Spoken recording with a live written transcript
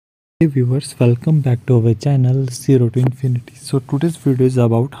Hey viewers, welcome back to our channel Zero to Infinity. So today's video is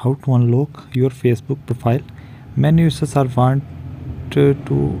about how to unlock your Facebook profile. Many users are want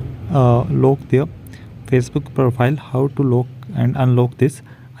to lock their Facebook profile. How to lock and unlock this,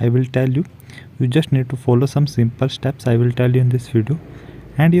 I will tell you. You just need to follow some simple steps I will tell you in this video,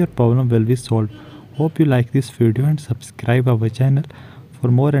 and your problem will be solved. Hope you like this video and subscribe our channel for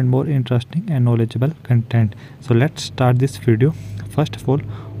more and more interesting and knowledgeable content. So let's start this video. First of all,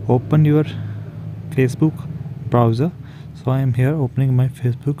 open your Facebook browser. So I am here opening my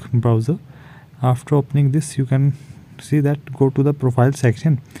Facebook browser. After opening this, you can see that go to the profile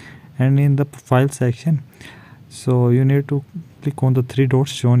section, and in the profile section, so you need to click on the three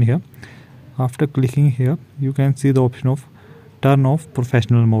dots shown here. After clicking here, you can see the option of turn off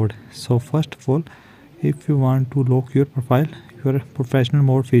professional mode. So first of all, if you want to lock your profile, your professional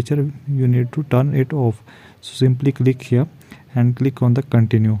mode feature, you need to turn it off. So simply click here and click on the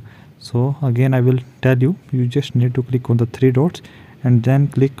continue. So again I will tell you, you just need to click on the three dots and then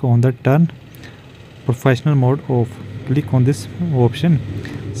click on the turn professional mode off. Click on this option.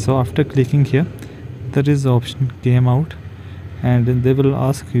 So after clicking here, there is option came out, and they will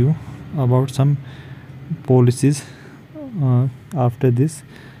ask you about some policies after this.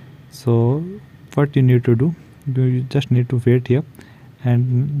 So what you need to do, you just need to wait here,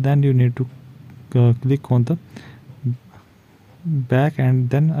 and then you need to click on the back, and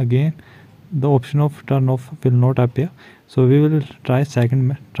then again the option of turn off will not appear. So we will try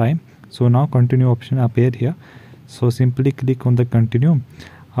second time. So now continue option appear here. So simply click on the continue.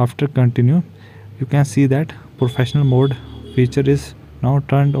 After continue, you can see that professional mode feature is now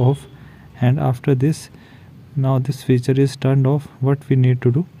turned off, and after this, now this feature is turned off. What we need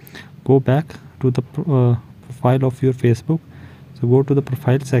to do, go back to the profile of your Facebook. So go to the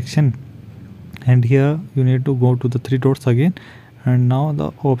profile section, and here you need to go to the three dots again, and now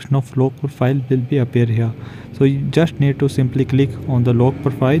the option of lock profile will be appear here. So you just need to simply click on the lock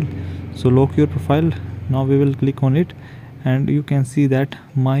profile. So lock your profile. Now we will click on it, and you can see that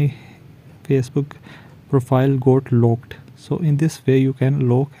my Facebook profile got locked. So in this way you can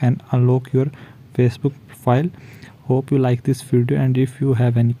lock and unlock your Facebook profile. Hope you like this video, and if you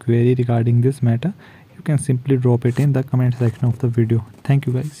have any query regarding this matter, you can simply drop it in the comment section of the video. Thank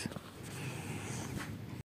you guys.